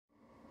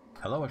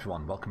Hello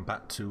everyone, welcome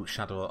back to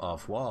Shadow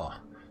of War.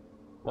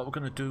 What we're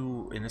going to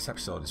do in this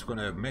episode is we're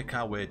going to make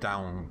our way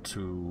down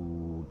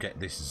to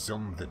get this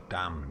Zun the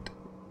Damned.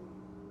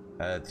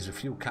 There's a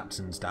few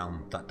captains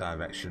down that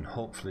direction,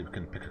 hopefully we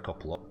can pick a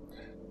couple up.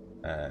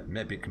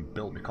 Maybe it can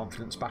build my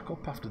confidence back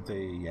up after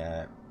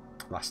the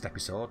last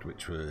episode,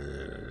 which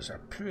was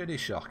pretty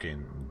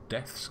shocking.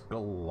 Deaths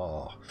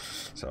galore.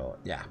 So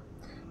yeah,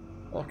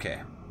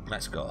 okay,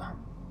 let's go.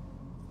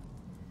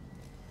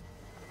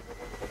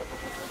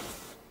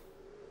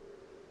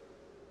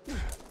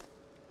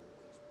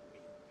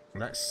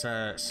 Let's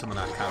summon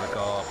our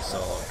Caragor, so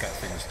get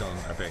things done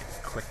a bit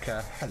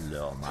quicker.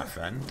 Hello, my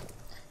friend.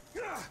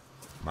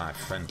 My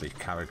friendly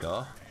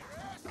Caragor.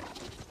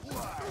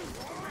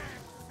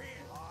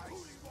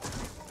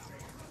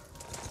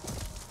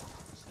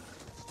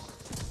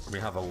 We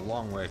have a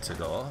long way to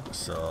go,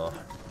 so...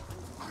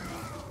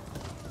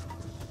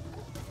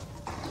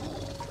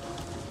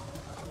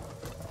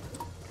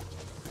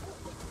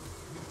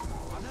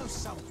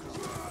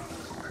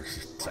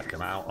 take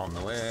him out on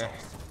the way.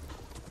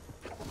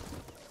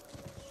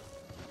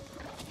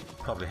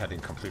 Probably heading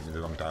completely the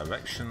wrong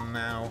direction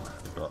now,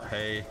 but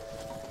hey.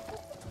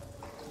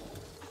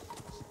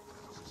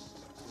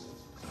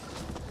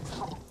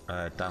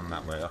 Down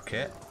that way,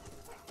 okay.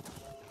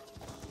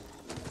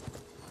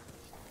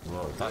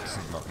 Whoa, that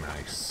doesn't look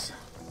nice.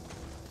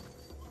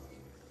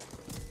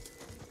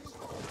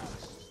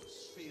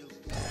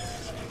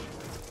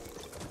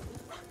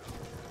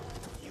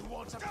 You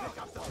want to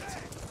pick up the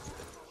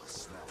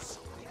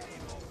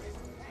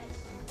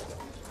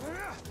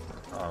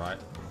alright.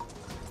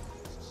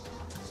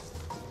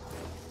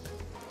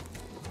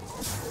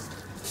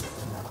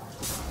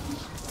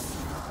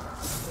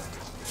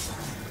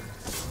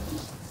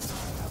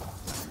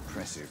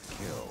 Impressive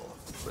kill,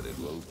 but it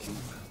will keep.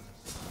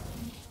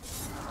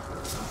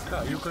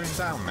 God, you're going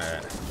down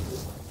there.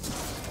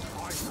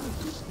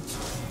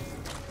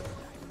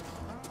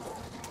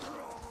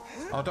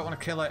 Oh, I don't want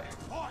to kill it.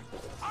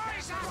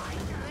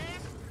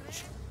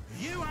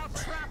 You are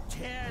trapped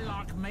here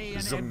like me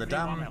and Zun the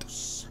everyone Damned.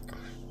 else.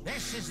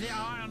 This is the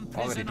iron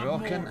Already prison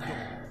broken. of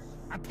Mordor,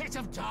 a pit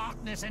of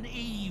darkness and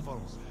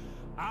evil.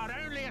 Our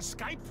only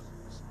escape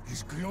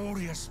is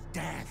glorious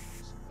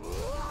death.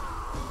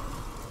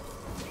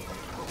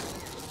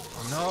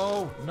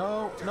 No,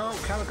 no, no,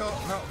 Caragor,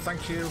 no,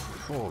 thank you.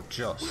 Oh,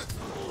 just.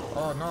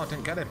 Oh no, I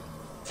didn't get him.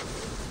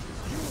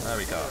 There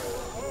we go.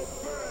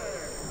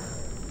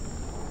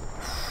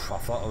 I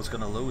thought I was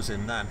going to lose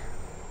him then.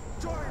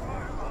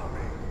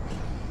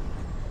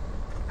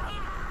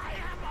 I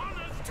am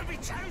honored to be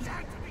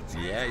chosen.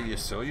 Yeah, you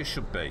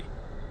should be.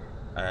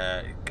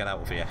 Get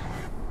out of here.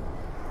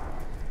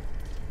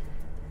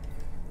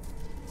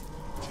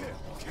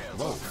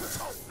 Whoa.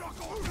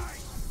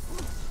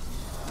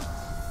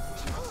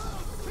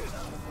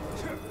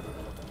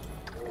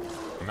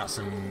 And that's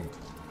a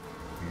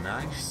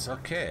nice,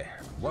 okay.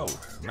 Whoa,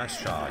 nice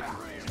try.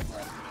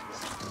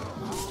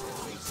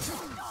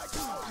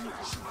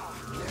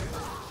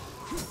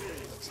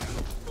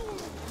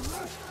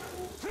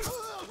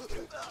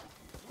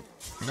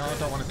 No, I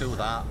don't want to do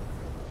that.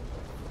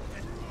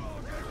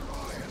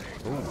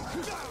 Ooh.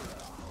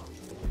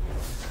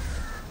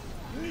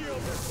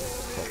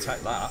 We'll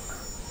take that.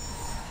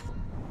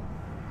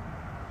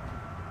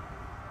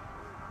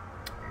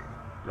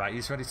 Right,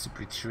 he's ready to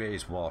betray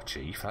his war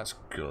chief. That's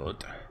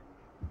good.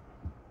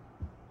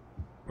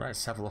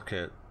 Let's have a look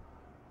at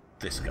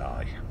this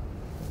guy.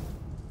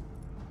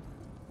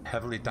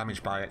 Heavily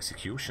damaged by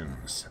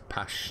executions.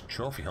 Pash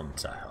Trophy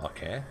Hunter.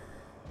 Okay.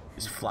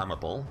 He's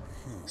flammable.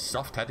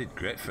 Soft-headed,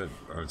 great for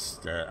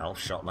elf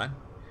shot then.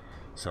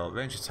 So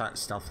range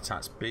attacks, stealth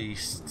attacks,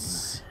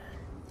 beasts.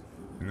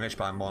 Enraged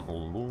by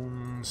mortal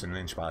wounds.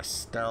 Enraged by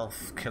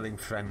stealth. Killing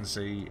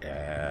frenzy.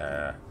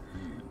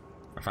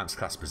 Advanced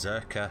class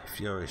berserker.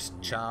 Furious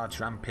charge.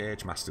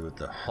 Rampage. Master of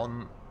the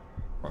hunt.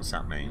 What's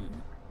that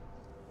mean?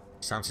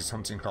 Sounds his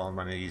hunting call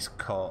when he's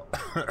caught.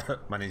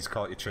 When he's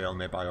caught your trail,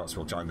 nearby orcs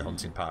will join the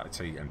hunting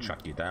party and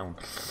track you down.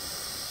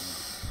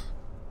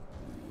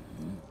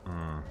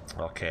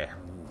 Okay.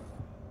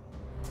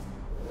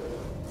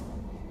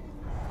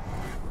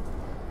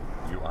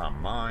 You are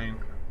mine.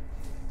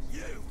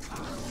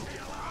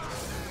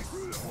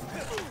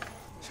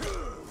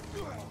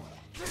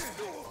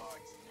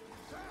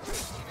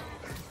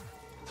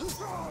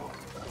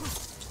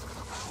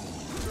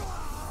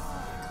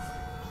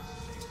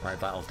 Right,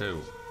 that'll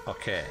do.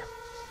 Okay.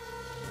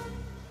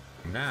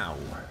 Now,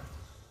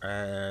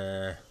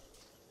 there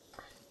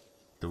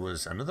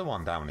was another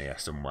one down here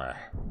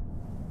somewhere.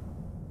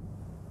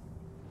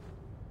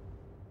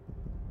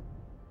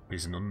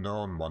 He's an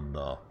unknown one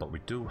though, but we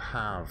do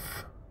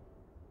have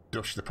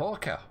Dush the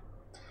Porker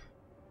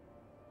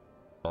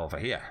over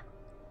here.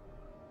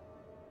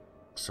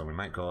 So we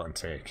might go and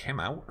take him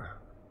out.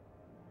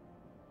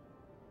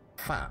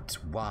 In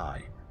fact,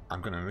 why?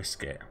 I'm going to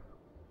risk it.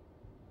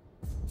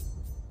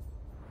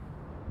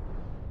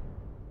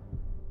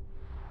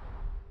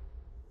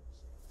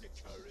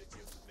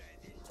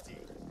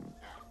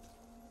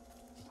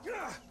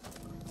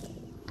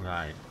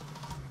 Right.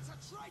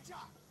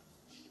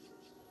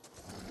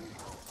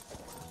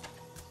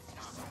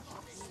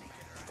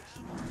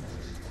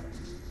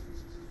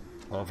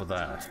 Over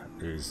there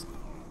is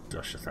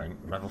Dush, I think.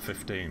 Level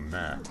 15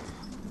 there.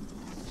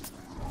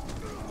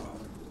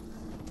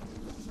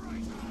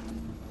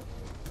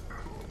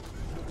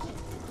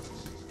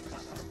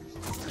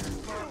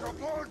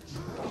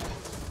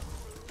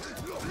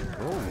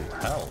 Oh,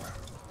 hell.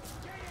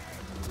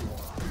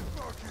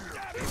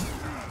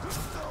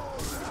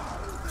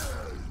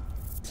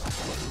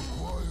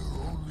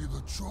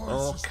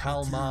 Oh,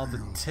 Kalmar the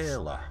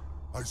Tailor.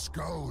 I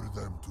scour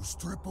them to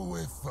strip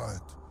away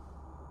fat,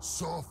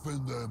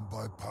 soften them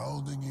by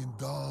pounding in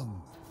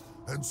dung,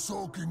 and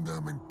soaking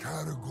them in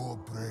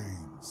Caragor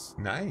brains.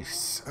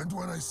 Nice. And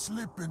when I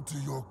slip into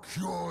your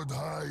cured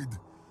hide,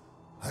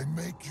 I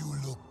make you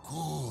look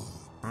good.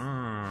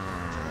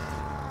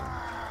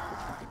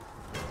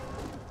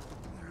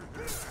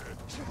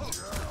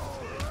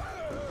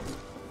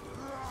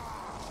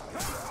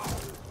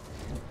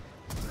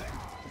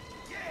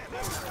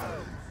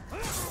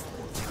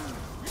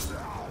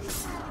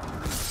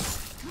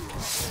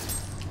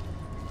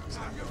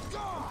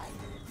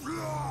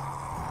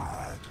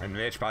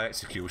 Enraged by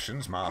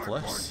executions,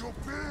 marvellous.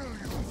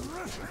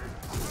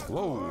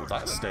 Whoa,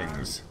 that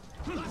stings.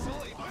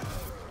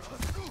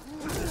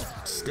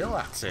 Still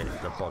at it,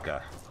 the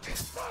bugger.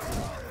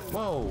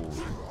 Whoa,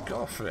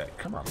 go for it,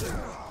 come on.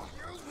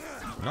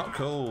 Not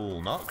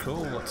cool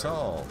at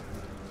all.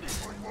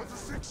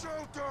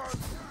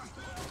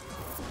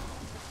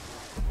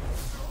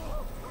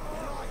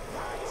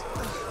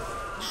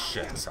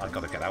 Shit, I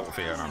gotta get out of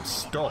here and I'm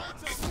stuck.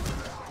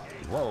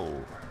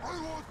 Whoa.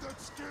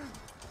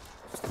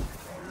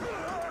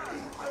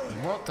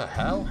 What the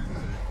hell?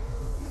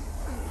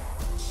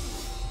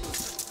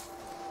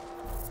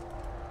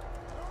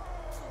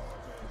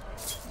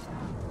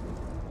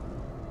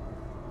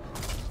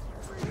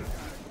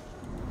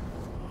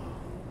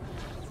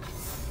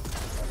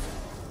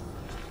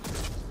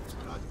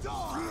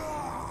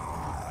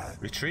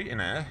 Retreating,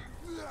 eh?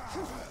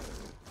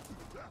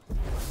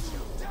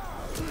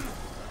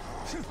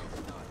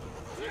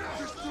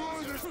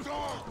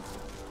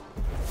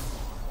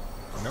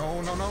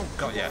 No, no, no.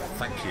 Got ya.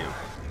 Thank you.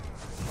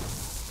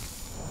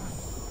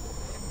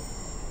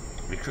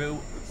 Recruit.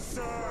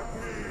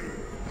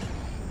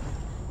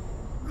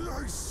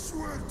 I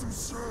swear to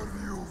serve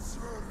you.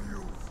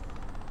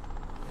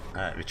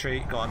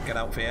 Retreat. Go on, get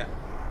out for you. I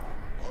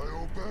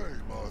obey,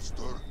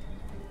 master.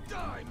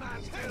 Die,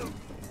 man! Help!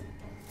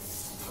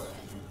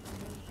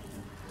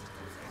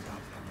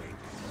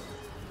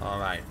 All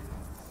right.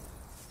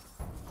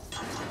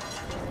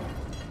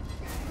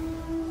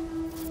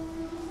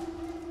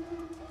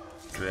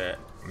 Great.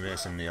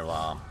 Raising the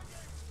alarm.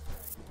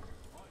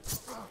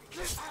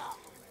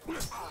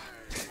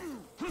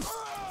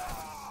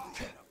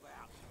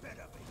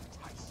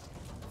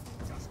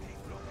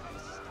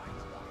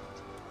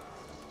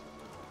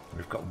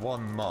 We've got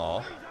one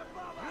more.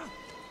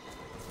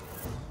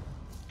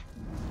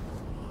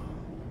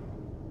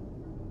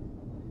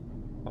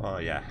 Oh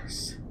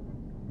yes.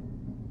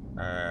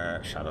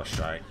 Shadow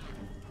Strike.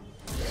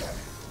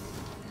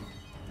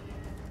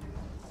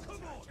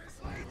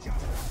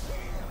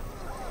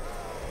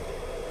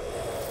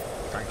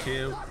 Thank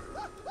you.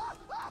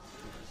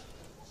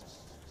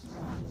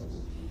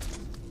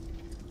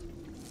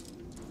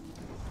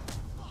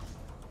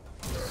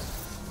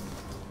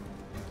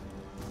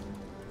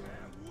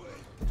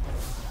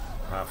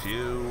 Have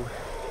you?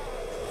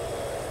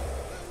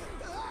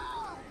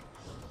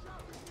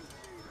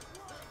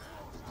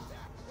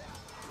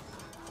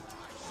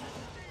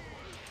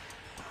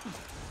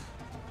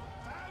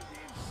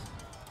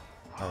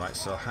 Alright,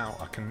 so how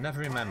I can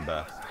never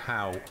remember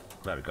how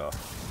there we go.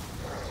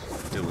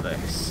 Do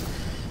this.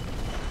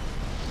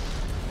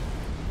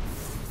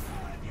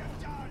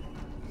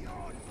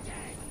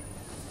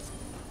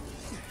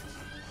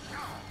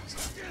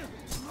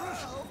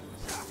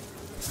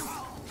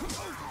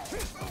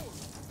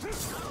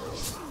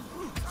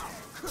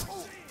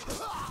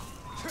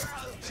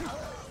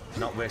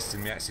 Not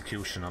wasting the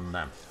execution on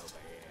them.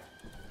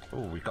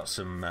 Oh, we got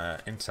some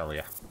intel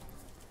here.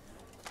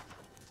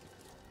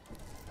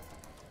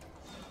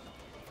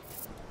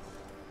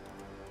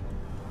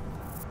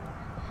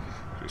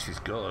 Which is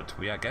good.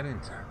 We are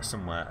getting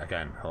somewhere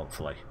again,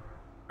 hopefully.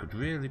 Could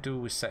really do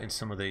with setting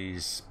some of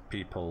these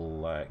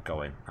people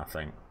going, I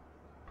think.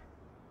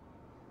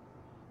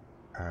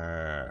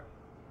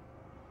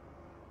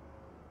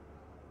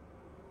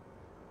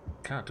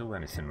 Can't do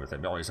anything with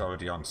him. Oh, he's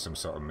already on some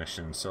sort of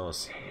mission,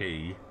 so's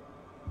he.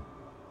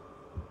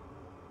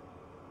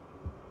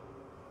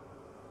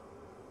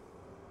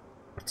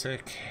 I'll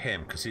take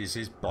him, because he's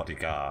his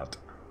bodyguard.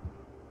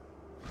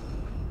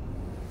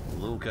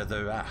 Luga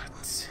the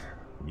Rat.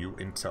 New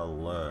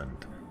intel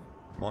learned.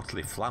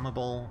 Mortally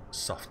flammable,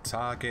 soft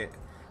target,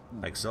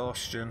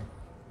 exhaustion,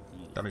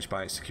 damage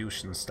by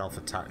execution, stealth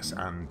attacks,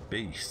 and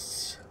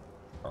beasts.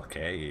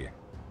 Okay.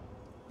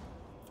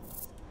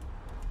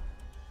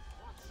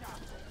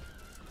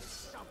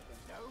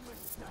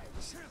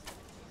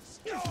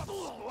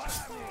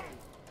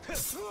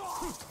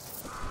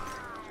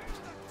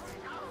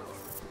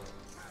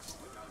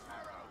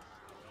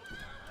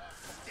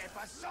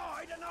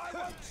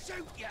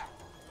 Shoot ya!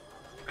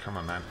 Come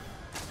on, man.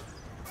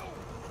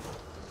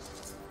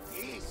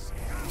 Yes.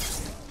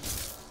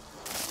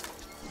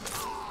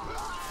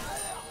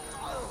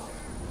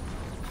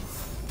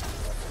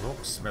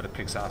 Oops, made a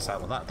pig's ass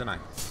out with that, didn't I?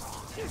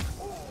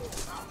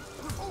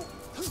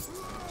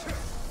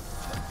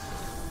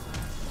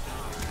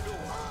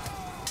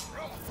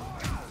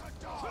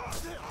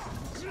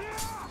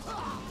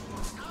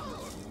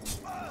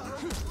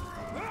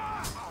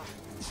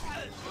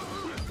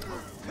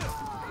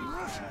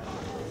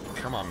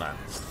 Come on, man.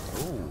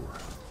 Ooh,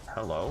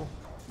 hello.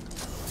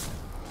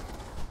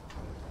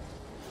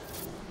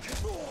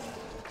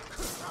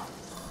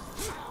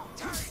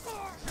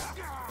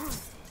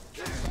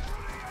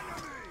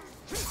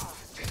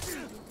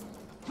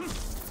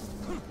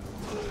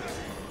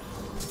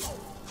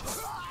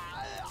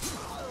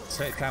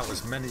 Take out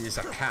as many as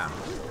I can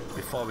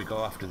before we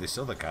go after this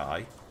other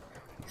guy.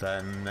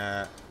 Then,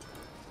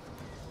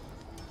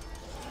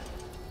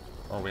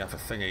 oh, we have a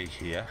thingy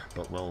here,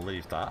 but we'll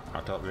leave that.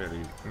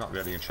 Not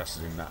really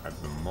interested in that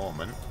at the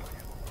moment.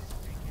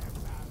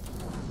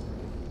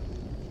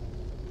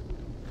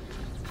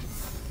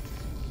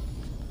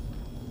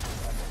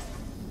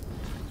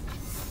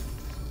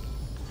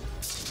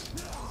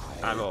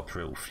 Arrow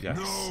proof, yes.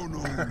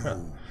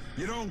 No.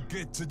 You don't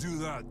get to do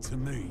that to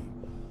me.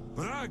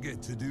 But I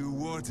get to do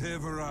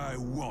whatever I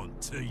want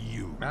to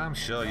you. I'm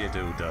sure you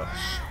do,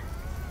 Dush.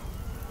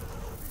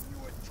 You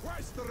at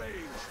twice the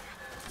range.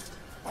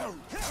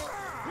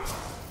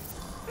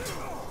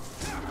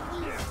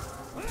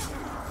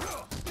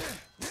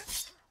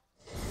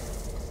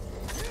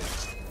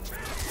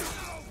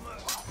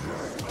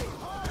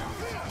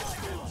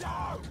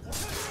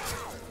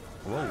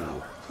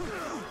 Whoa.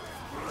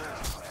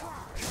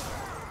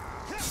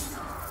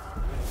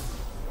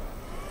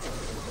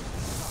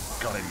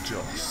 Got him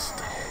just.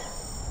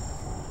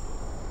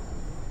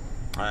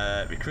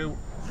 Recruit.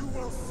 You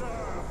will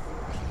serve.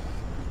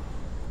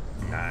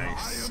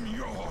 Nice. I am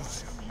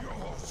yours.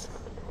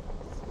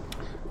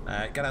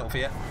 Get out of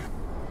here.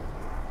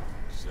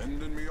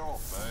 Sending me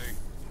off, eh?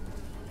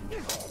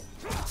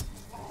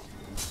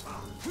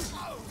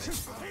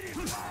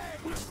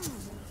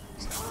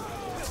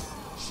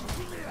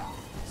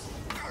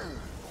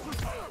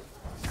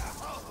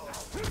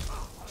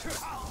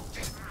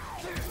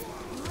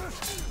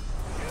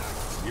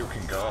 You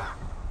can go.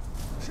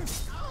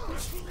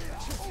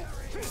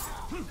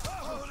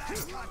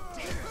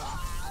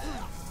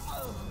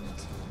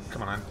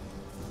 Come on, man.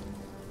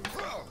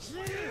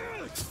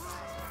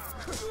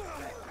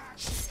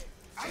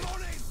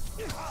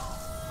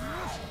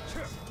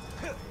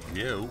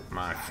 You,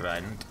 my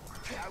friend,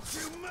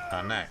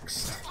 are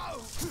next.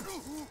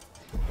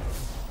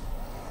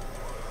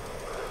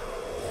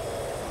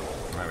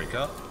 There we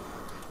go.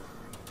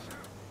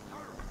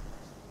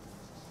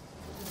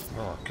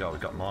 Oh god, we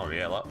got more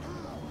here, look.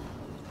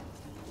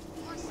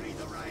 I see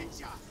the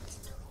ranger.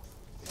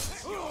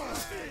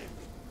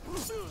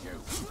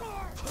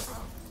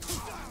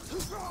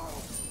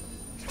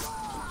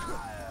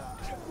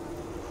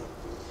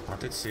 I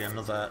did see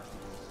another.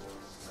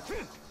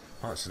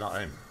 Oh, it's not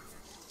him.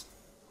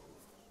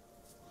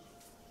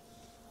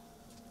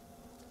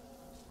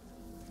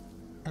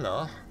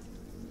 Hello.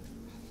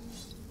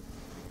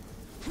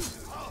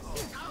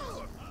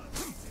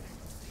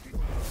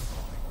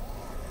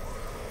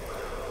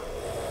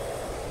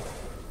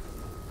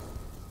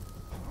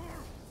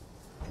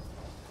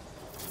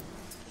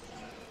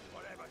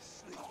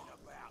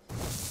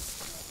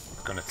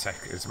 Gonna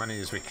take as many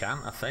as we can,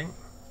 I think.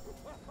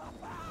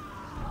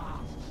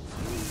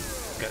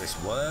 Get this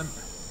worm.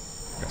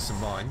 Get some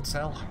more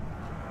intel.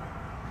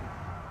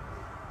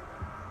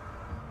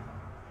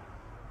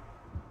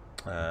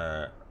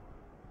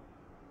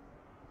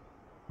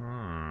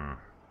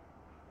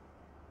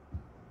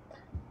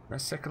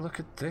 Let's take a look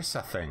at this,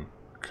 I think,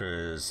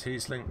 because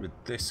he's linked with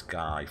this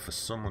guy for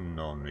some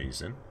unknown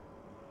reason.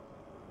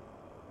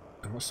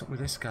 And what's up with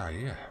this guy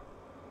here?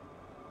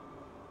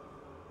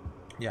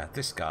 Yeah,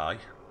 this guy.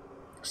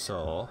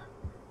 So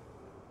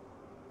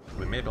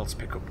we may be able to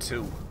pick up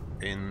two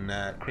in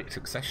quick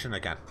succession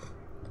again,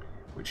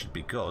 which would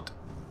be good.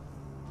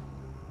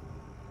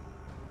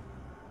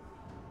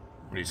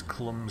 He's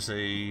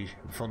clumsy,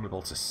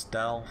 vulnerable to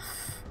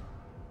stealth,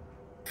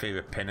 fear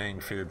of pinning,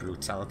 fear of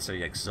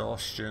brutality,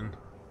 exhaustion,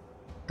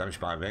 damage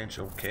by range.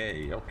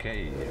 Okay,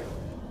 okay.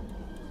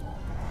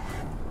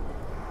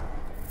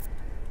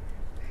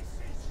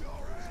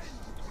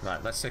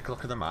 Right, let's take a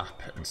look at the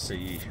map and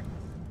see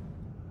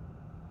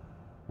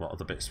what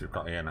other bits we've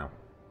got here now.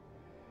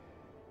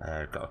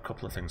 Got a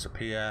couple of things up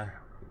here.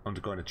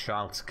 Undergoing a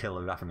trial to kill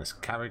a ravenous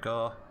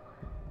caragor.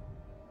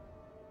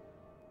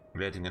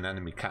 Raiding an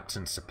enemy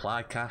captain's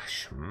supply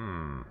cache.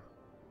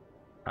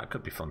 That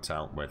could be fun to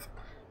help with.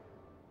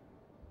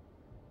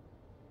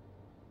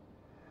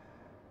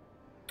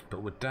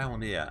 But we're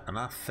down here, and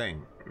I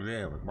think,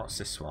 really, what's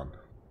this one?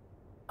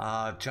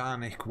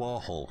 Jarnik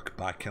Warhulk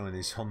by killing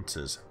his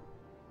hunters.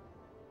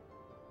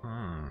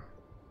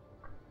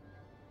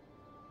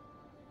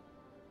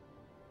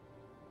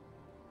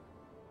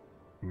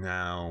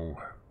 Now,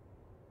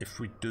 if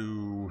we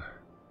do...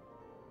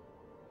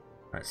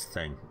 Let's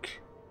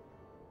think.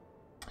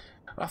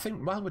 I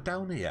think while we're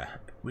down here,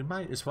 we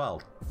might as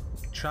well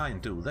try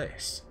and do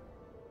this.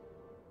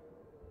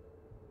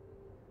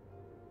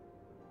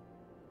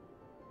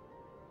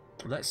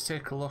 Let's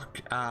take a look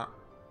at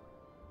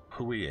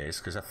who he is,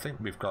 because I think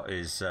we've got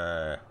his...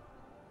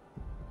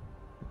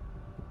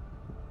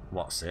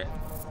 what's it?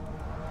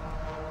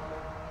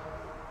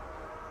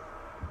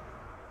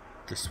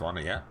 This one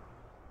here.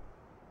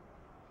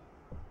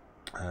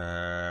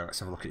 Let's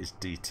have a look at his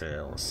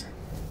details.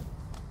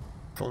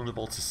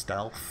 Vulnerable to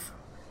stealth.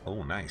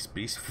 Oh, nice.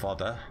 Beast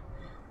fodder.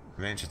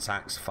 Range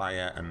attacks,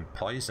 fire, and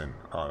poison.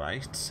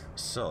 Alright.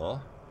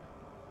 So,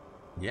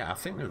 yeah, I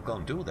think we'll go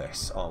and do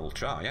this. Or we'll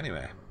try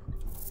anyway.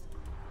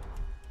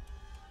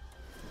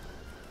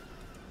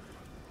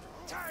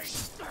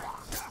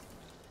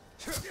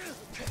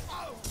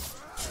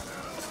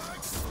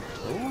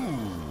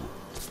 Ooh.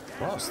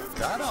 What's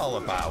that all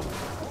about?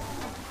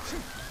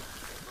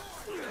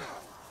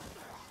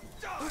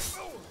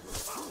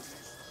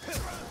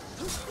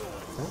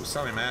 Oh,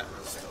 sorry, mate.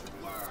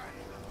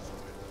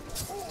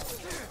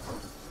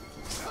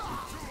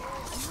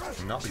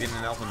 I'm not beginning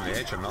Elven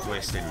Rage, I'm not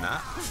wasting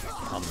that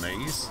on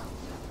these.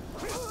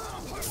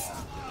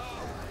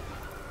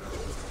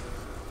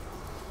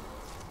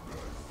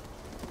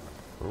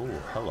 Oh,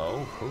 hello.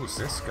 Who's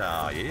this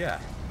guy here?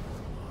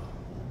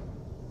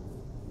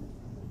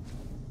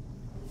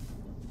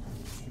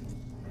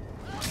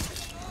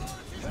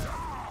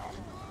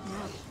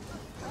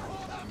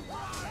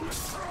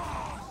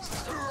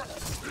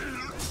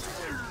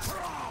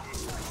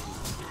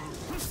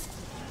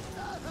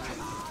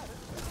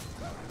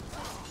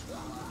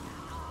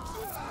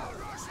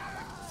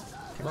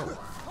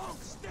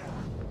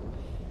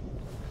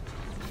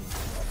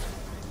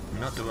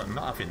 I'm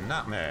not having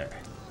that, mate.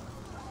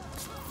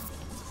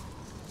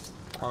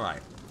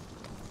 Alright.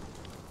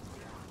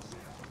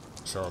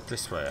 So,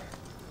 this way.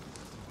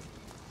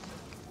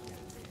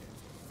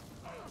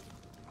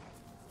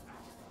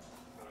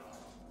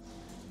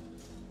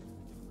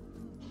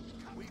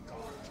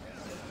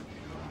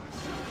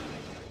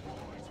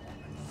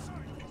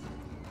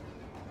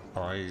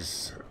 Oh,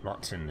 he's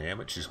locked in there,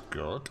 which is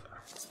good.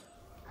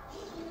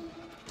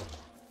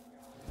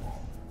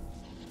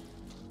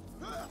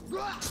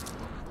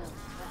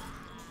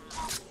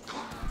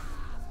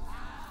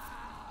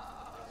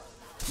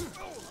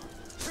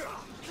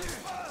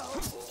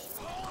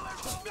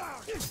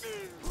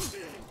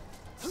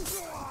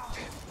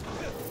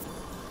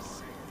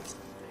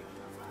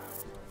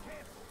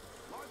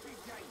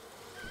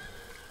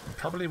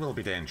 Probably will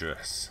be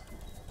dangerous.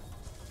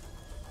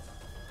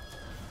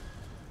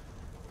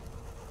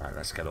 Right,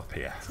 let's get up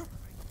here.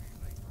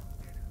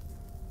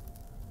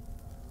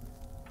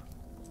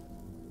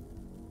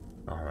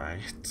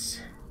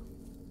 Alright.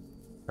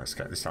 Let's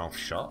get this elf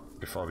shot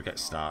before we get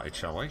started,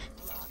 shall we?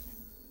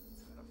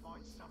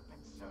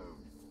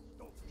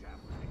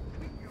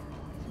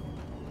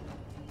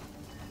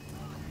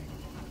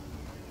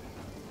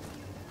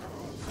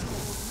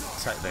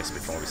 Take this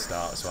before we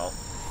start as well.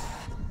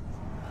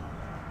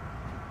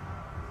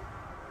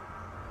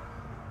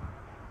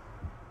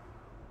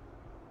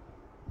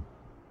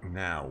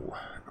 Now,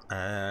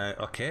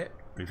 okay,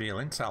 reveal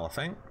intel, I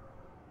think.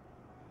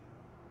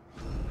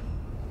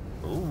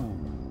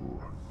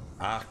 Ooh,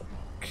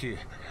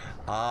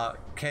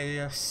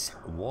 Arceus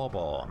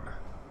Warborn.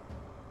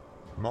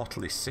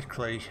 Mortally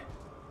sickly.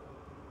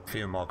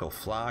 Fear Morgul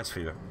flies,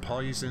 fear of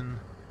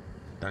poison.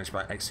 Damaged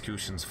by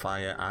executions,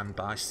 fire, and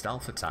by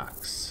stealth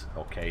attacks.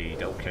 Okay,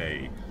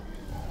 okay.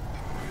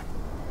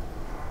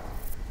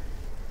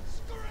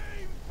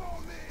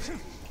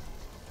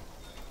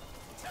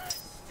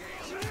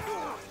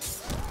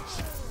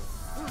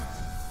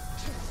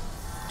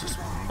 Just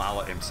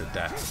mallet him to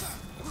death.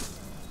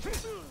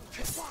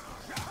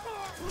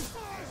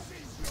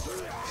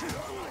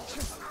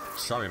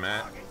 Sorry,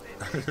 mate.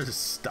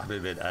 Stab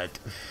him in the head.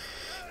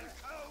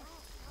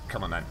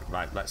 Come on then.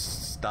 Right, let's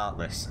start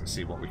this and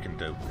see what we can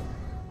do.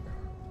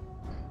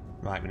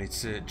 Right, we need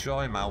to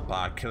draw him out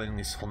by killing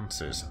these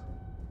hunters.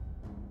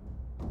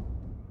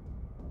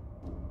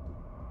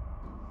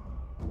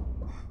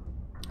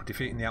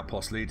 Defeating the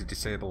outpost leader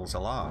disables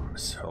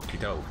alarms. Okie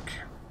doke.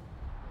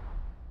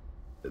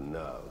 And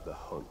now the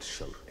hunt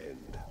shall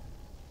end.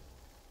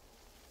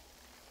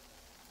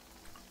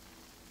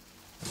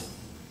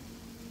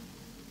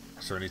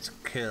 So we need to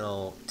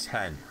kill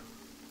 10.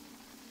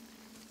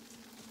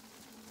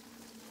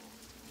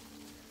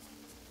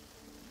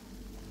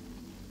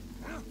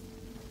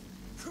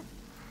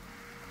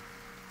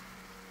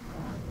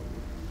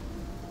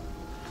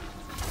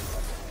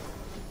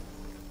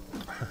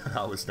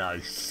 That was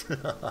nice.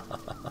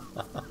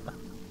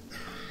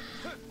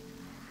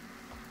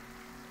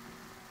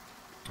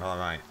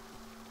 Alright.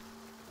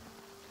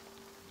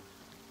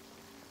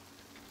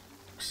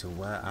 So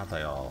where are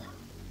they all?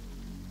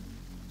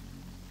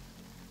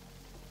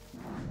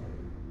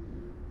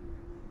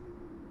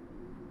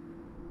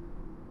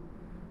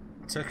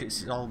 I take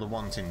it's all the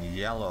ones in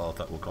yellow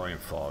that we're going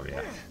for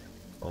here.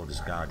 Oh,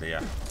 there's a guard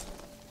here.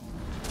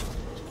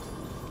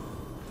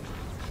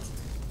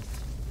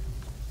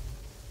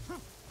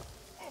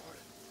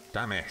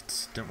 Damn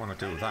it, didn't want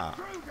to do that.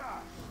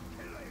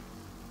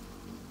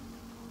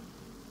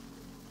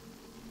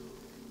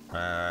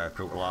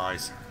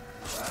 Brutalize.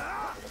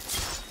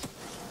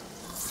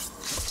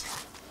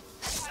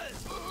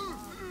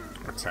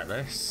 Protect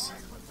this.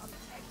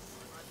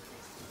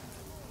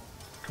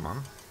 Come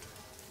on.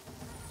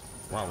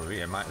 While we're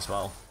here, might as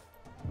well.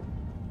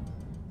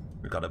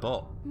 We got a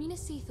book.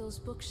 Minas Ithil's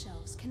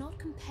bookshelves cannot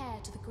compare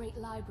to the great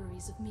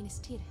libraries of Minas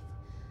Tirith,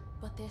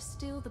 but they're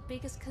still the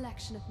biggest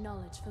collection of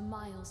knowledge for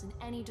miles in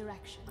any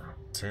direction.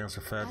 Tales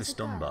of Furthest As a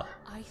girl, Umber.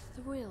 I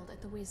thrilled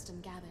at the wisdom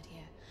gathered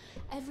here.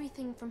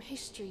 Everything from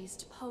histories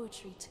to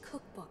poetry to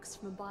cookbooks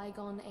from a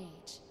bygone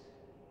age.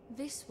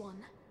 This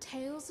one,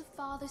 Tales of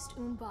Farthest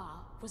Umbar,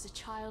 was a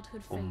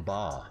childhood favorite.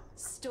 Umbar.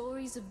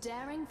 Stories of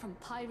daring from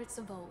pirates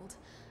of old.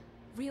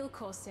 Real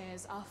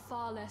corsairs are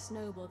far less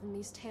noble than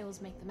these tales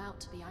make them out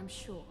to be, I'm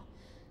sure.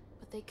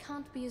 But they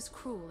can't be as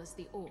cruel as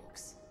the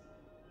orcs.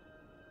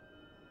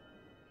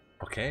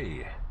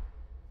 Okay.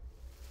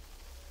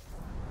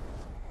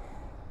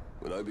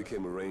 When I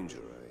became a ranger,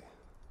 I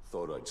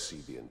thought I'd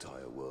see the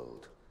entire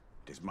world.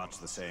 It is much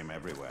the same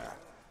everywhere.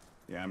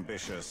 The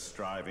ambitious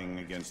striving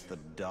against the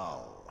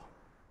dull.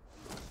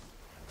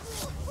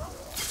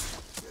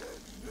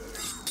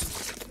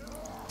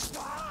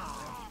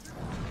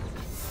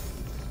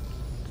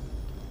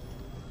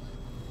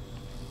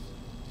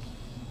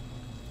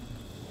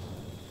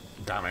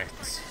 Damn it.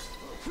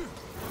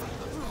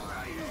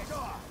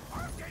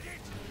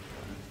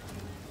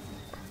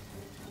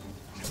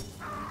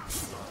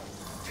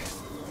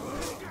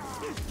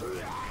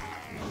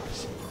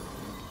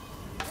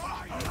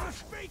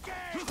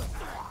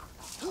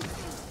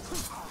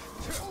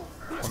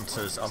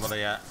 Hunters over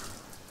there.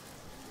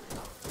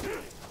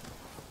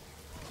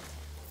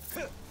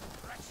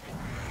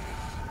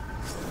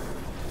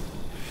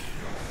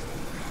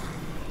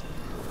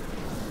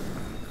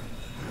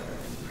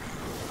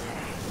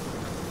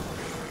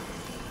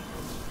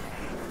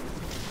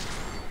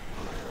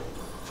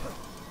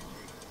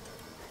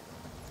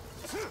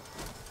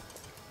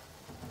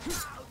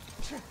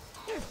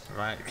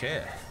 Right,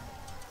 okay.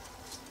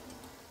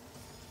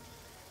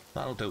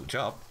 That'll do the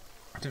job.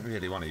 I didn't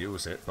really want to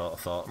use it, but I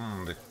thought,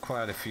 there's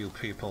quite a few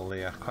people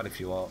there, quite a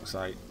few orcs,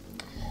 like...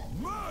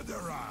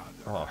 Murderer!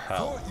 Oh,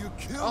 hell. Thought you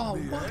killed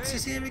me, what eh?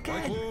 is here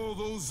again? Like all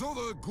those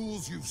other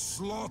ghouls you've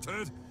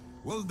slaughtered?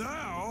 Well,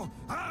 now,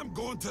 I'm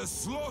going to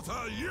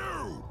slaughter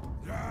you!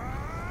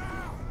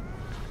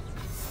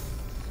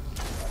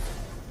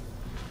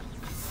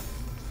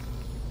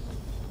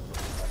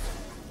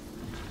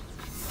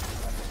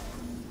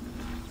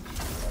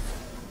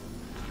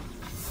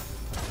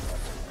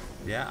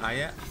 Yeah, are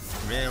you?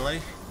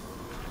 Really?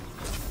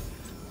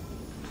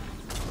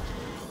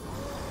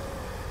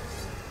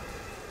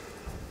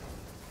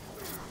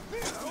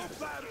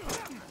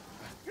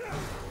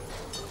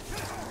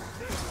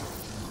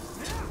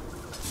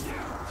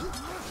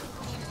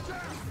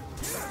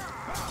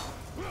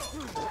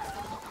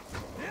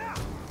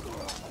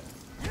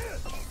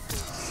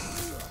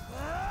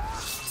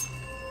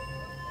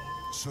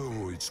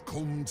 So it's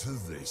come to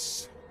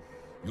this.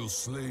 You'll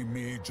slay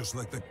me just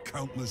like the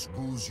countless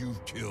ghouls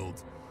you've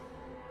killed.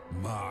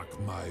 Mark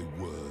my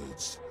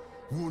words.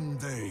 One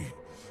day,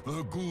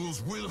 the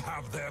ghouls will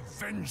have their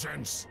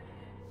vengeance.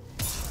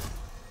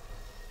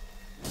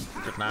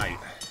 Good night.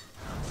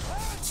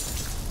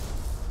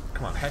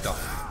 Come on, head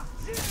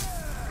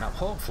off. Now,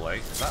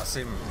 hopefully, that's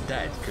him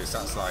dead, because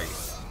that's like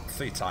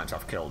 3 times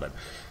I've killed him.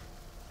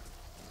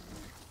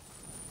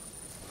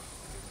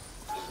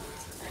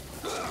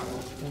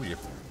 Oh, you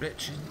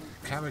bitchin'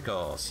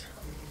 Caragors.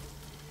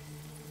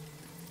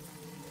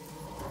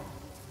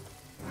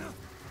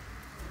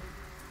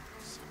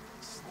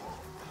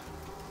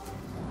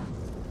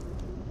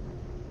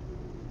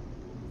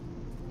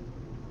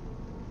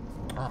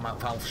 Oh, I'm at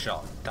valve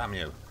shot. Damn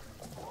you.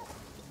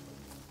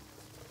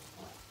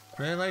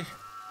 Really?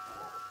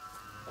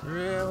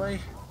 Really?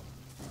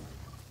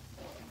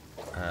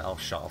 I'll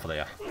shot over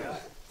there.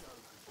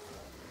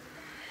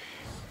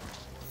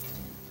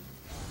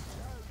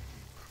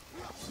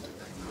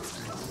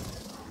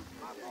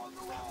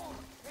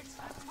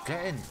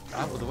 Getting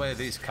out of the way of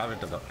these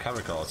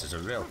Caragors is a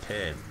real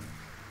pain.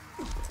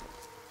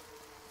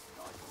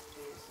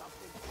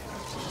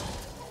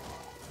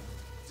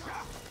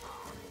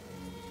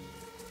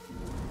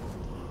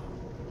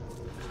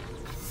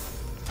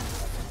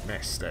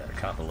 Missed it, I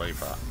can't believe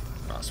that.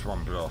 That's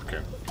one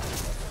broken.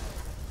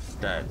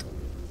 Dead.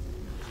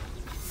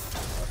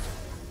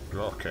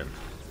 Broken.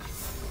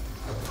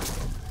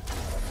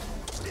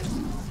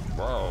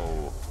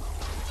 Whoa.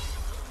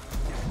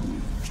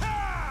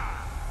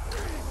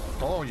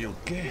 Oh, you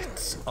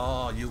git!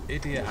 Oh, you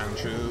idiot,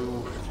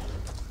 Andrew!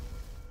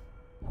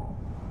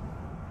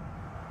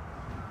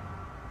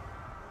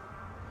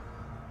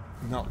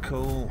 Not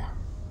cool.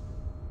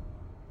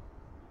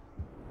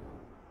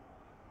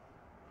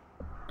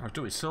 I was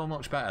doing so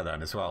much better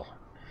then as well.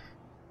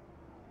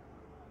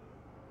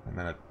 And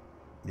then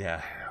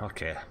yeah,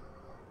 okay.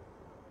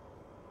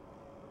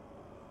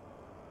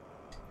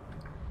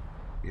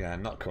 Yeah,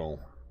 not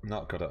cool.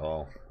 Not good at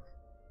all.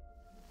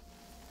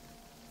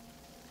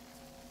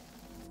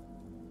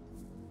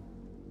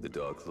 The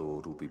Dark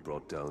Lord will be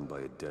brought down by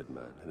a dead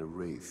man and a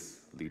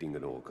wraith leading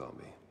an orc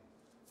army.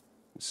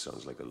 It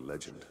sounds like a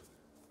legend,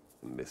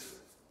 a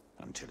myth.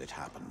 Until it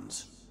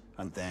happens.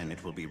 And then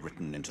it will be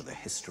written into the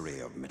history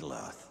of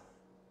Middle-earth.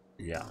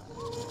 Yeah.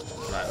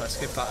 Right, let's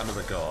give that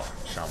another go,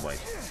 shall we?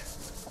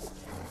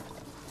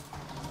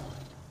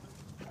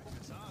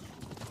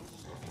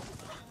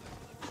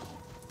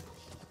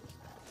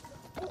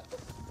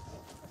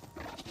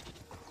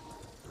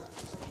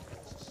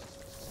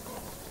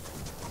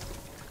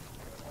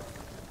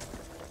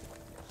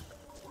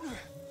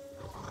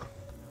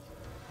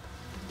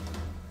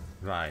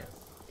 Right.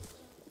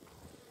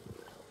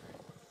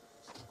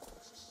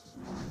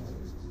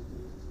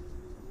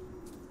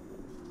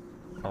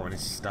 Oh, we need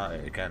to start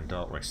it again,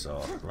 don't we?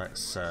 So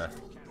let's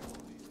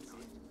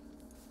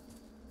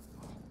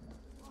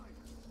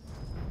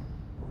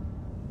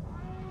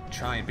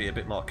try and be a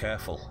bit more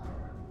careful.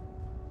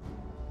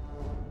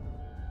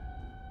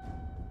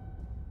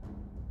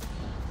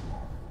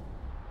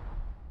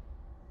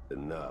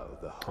 And now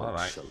the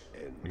hunt shall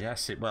end.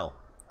 Yes, it will.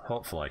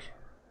 Hopefully.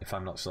 If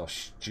I'm not so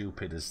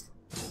stupid as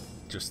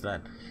just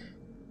then.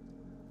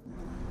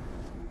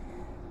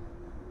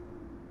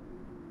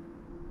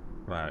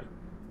 Right.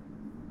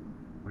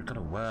 We've got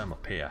a worm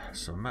up here,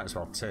 so we might as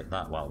well take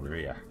that while we're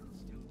here.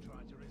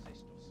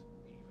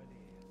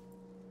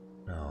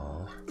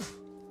 No.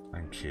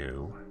 Thank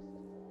you.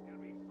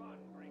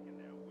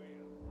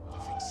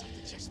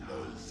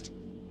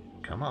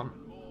 Come on.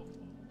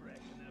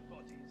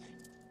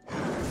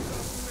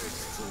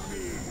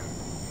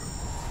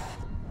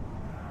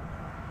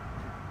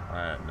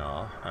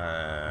 No.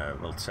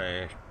 We'll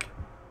take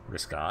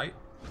this guy.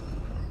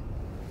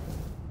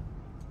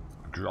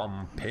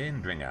 Drum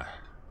Painbringer.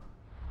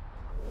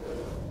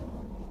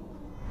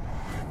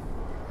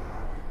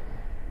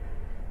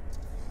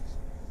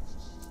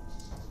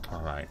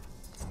 Alright.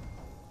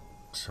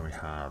 So we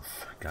have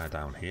a guy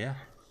down here.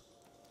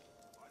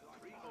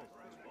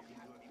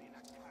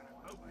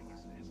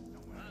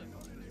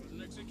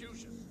 An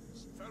execution.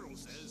 Ferrell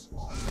says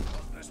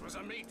this was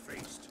a meat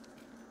feast.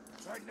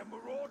 And the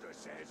Marauder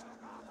says,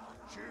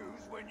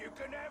 choose when you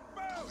can have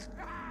both.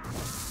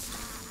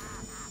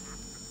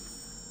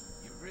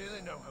 You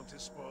really know how to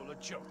spoil a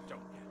joke, don't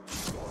you?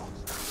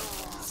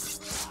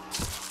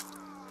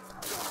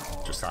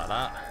 Just like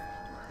that.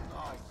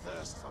 I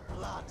thirst for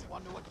blood.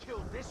 Wonder what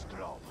killed this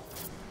glob.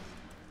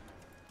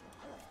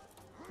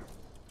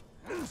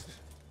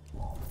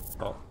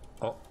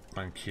 Oh,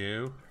 thank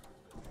you.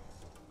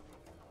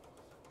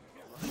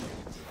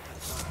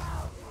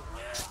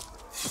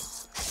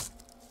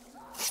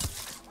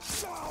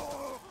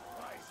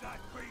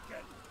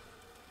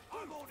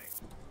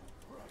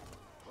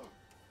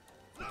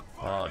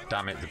 Oh,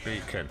 damn it, the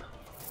beacon.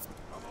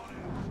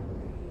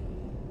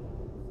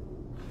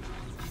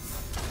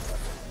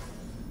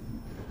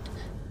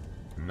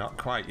 Not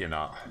quite, you're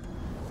not.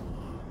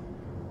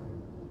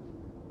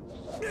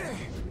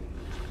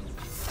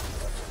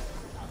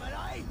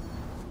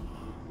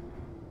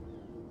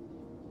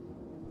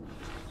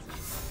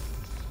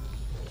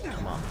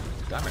 Come on.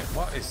 Damn it,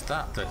 what is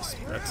that that's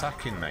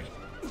attacking me?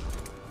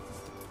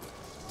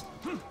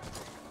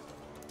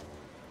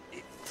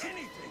 If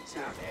anything's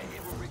out there, he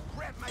will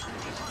regret making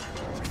it.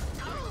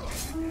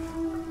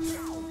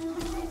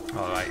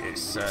 Alright,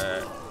 it's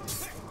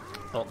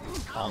up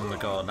on the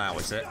go now,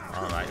 is it?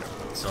 Alright,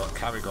 so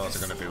Caragors are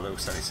going to be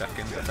loose any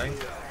second, I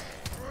think.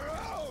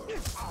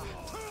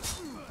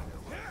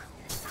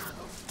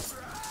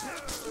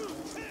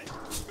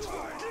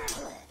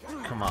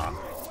 Come on.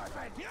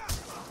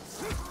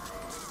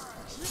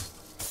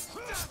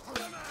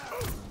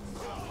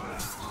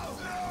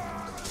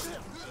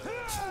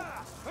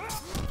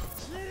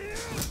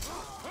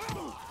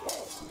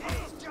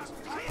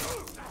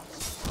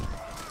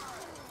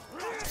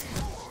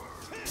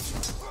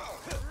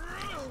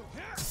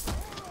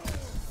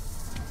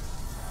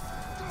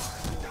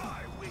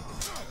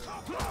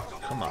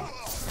 Come on.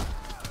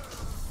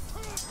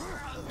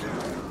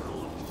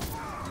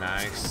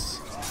 Nice.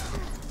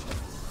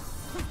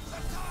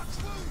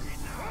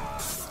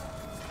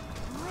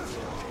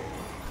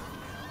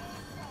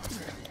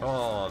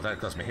 Oh, that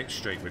goes my hit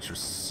streak, which was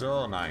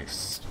so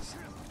nice.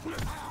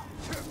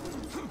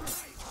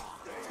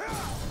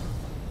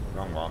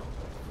 Wrong one.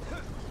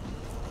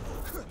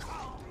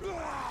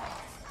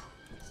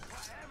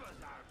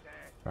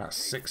 That's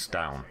 6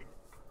 down.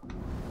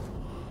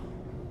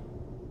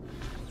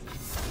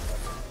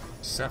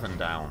 7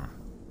 down.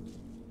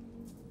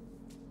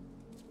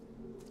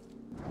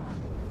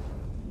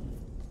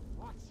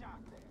 What's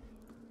out there?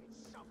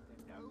 It's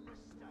something, no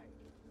mistake.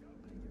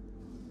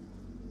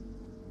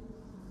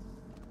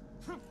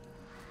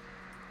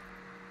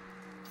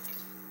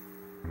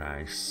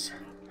 Nice.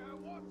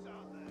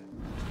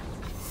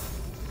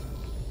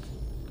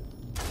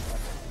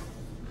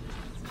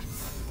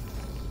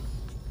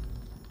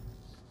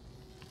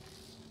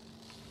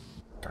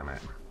 Damn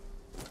it.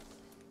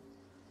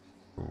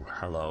 Ooh,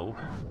 hello.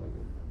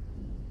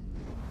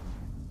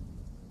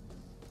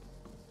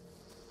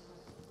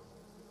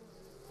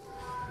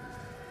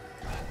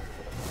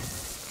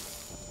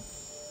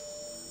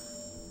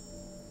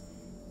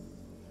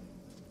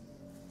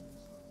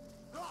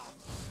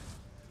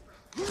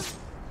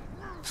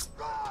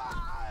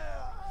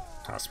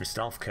 my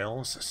stealth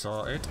kills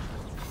sorted.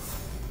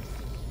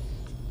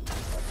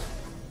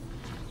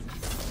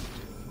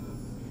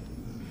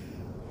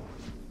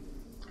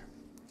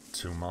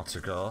 Two more to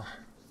go.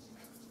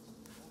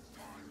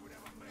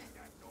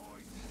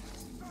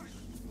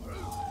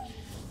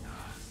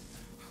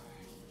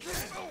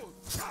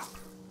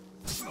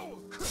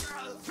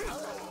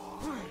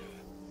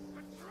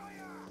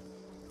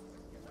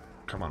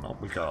 Come on, up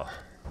we go.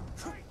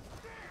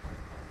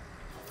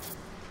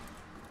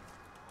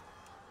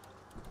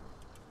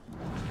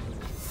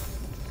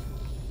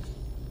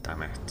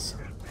 Damn it.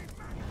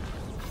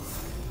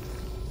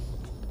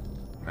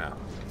 Now.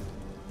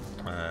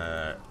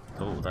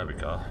 Oh, there we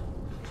go.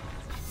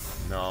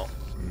 No,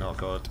 not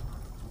good.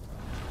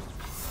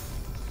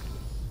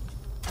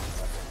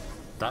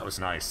 That was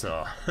nice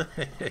though.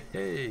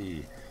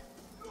 Hey.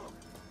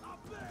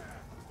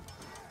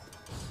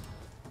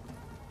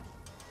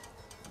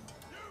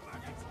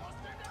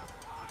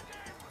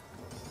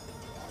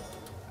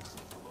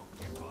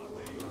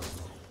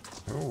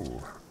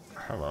 Oh,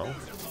 hello.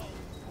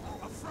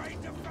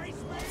 Afraid to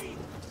face me?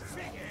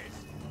 Figures!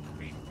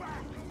 Be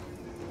back!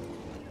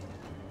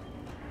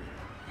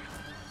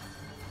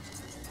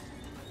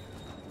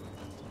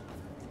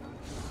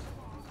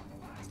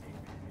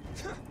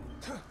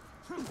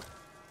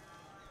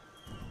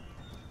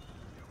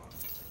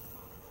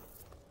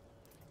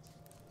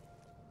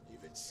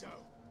 Even so,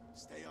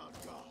 stay on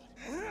guard.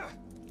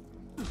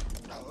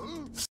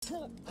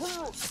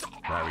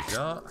 There we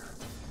go.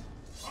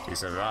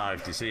 He's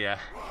arrived, he's here.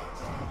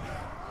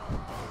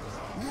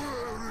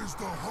 Where is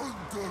the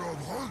hunter of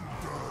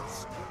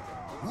hunters?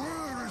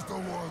 Where is the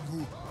one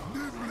who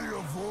nimbly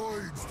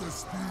avoids the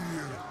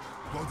spear,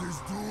 but is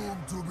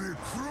doomed to be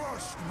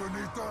crushed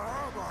beneath the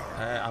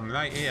hammer? I'm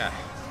right here.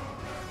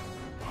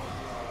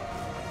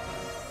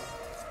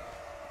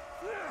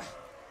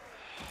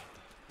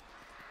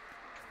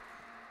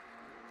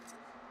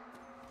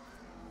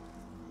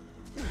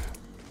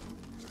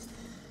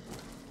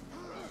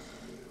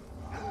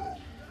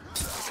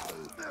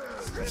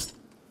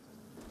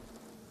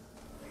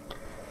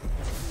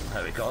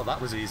 There we go, that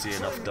was easy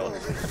enough done.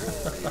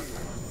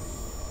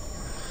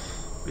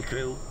 Be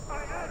cool.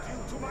 I add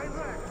you to my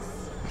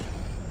ranks!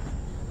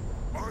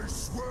 I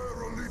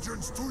swear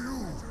allegiance to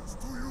you.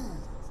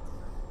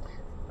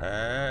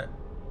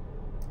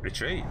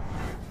 Retreat.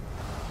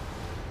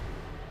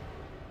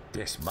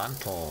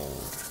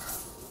 Dismantled.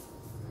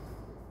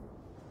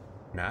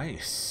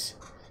 Nice.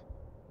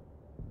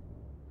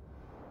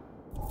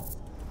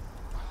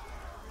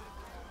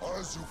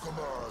 As you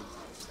command.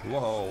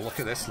 Whoa, look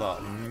at this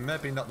lot.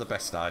 Maybe not the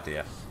best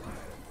idea.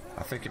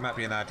 I think it might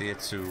be an idea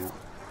to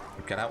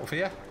get out of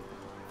here.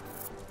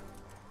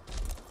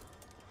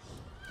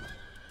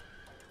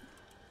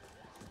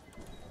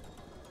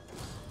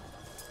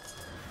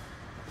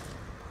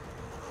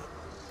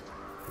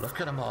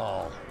 Look at them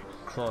all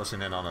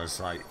closing in on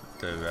us like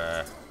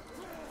they're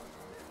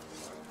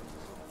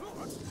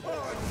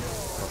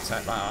I'll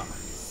take that.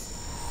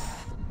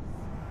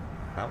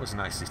 That was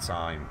nicely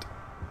timed.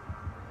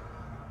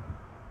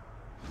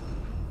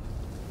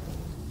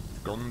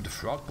 Gunned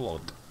frog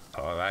blood.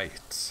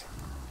 Alright.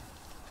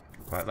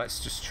 Right, let's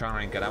just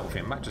try and get out of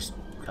here. Might just,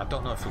 I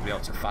don't know if we'll be able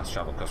to fast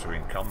travel because we're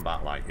in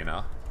combat, like, you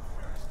know.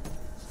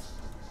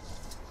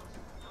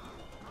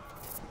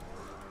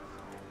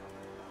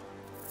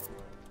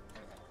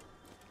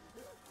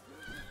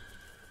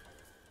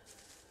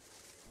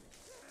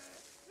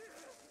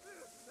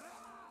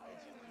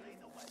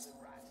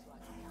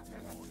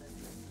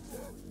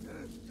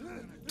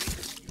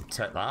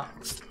 Take that.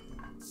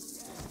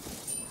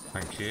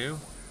 Thank you.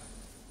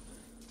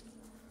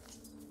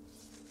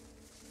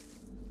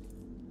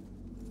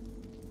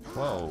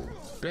 Whoa,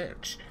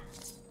 bitch.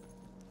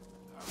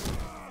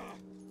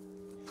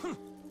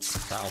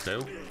 That'll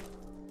do.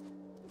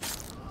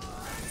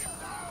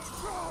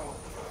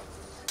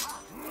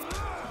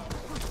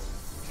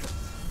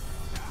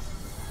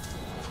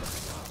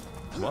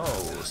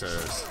 Whoa,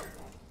 sirs.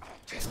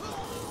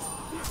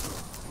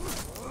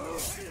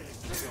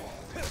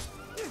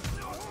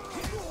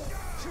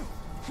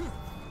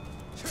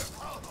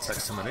 Take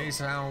some of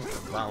these out,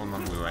 that one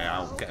on the way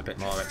out, get a bit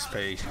more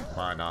XP,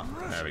 why not?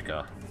 There we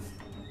go.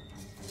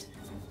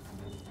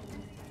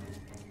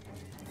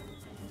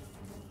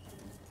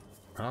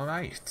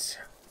 Alright.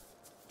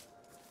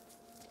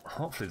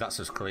 Hopefully that's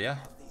as clear.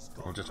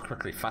 We'll just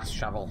quickly fast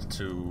travel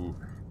to...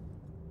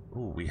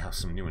 Ooh, we have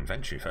some new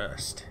inventory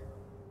first.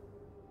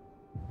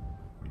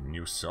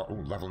 New sword,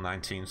 ooh, level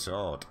 19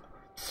 sword.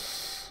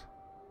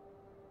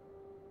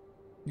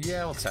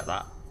 Yeah, we'll take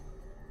that.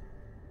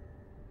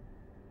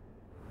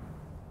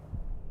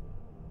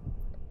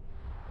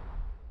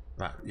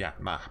 Right, yeah,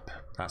 map.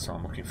 That's what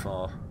I'm looking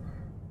for.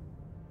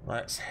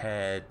 Let's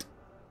head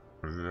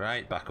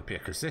right back up here,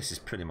 because this is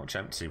pretty much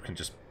empty. We can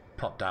just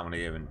pop down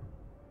here and...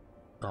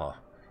 Oh,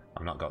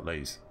 I've not got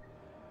these.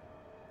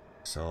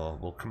 So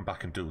we'll come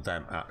back and do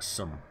them at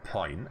some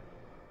point.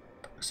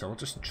 So we'll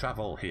just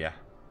travel here.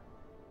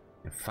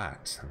 In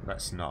fact,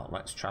 let's not.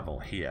 Let's travel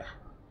here.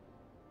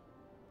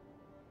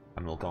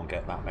 And we'll go and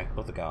get that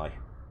other guy.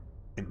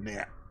 in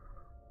there.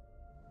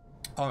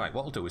 Alright,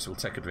 what we'll do is we'll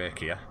take a break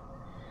here.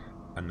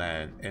 And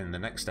then in the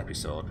next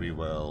episode we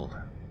will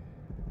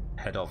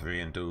head over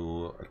here and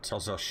do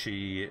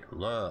Tozoshi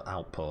Lure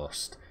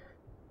Outpost.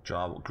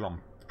 Draw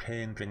Grom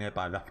Painbringer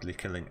by rapidly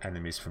killing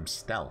enemies from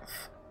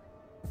stealth.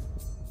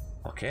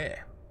 Okay.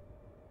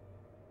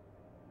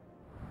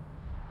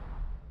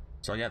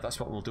 So yeah, that's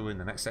what we'll do in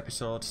the next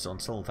episode. So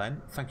until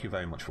then, thank you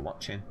very much for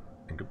watching,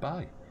 and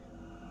goodbye.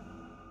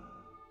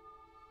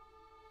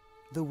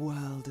 The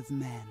world of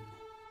men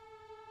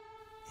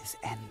is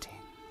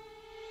ending.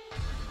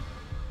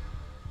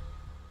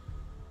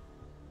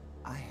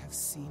 I have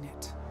seen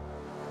it.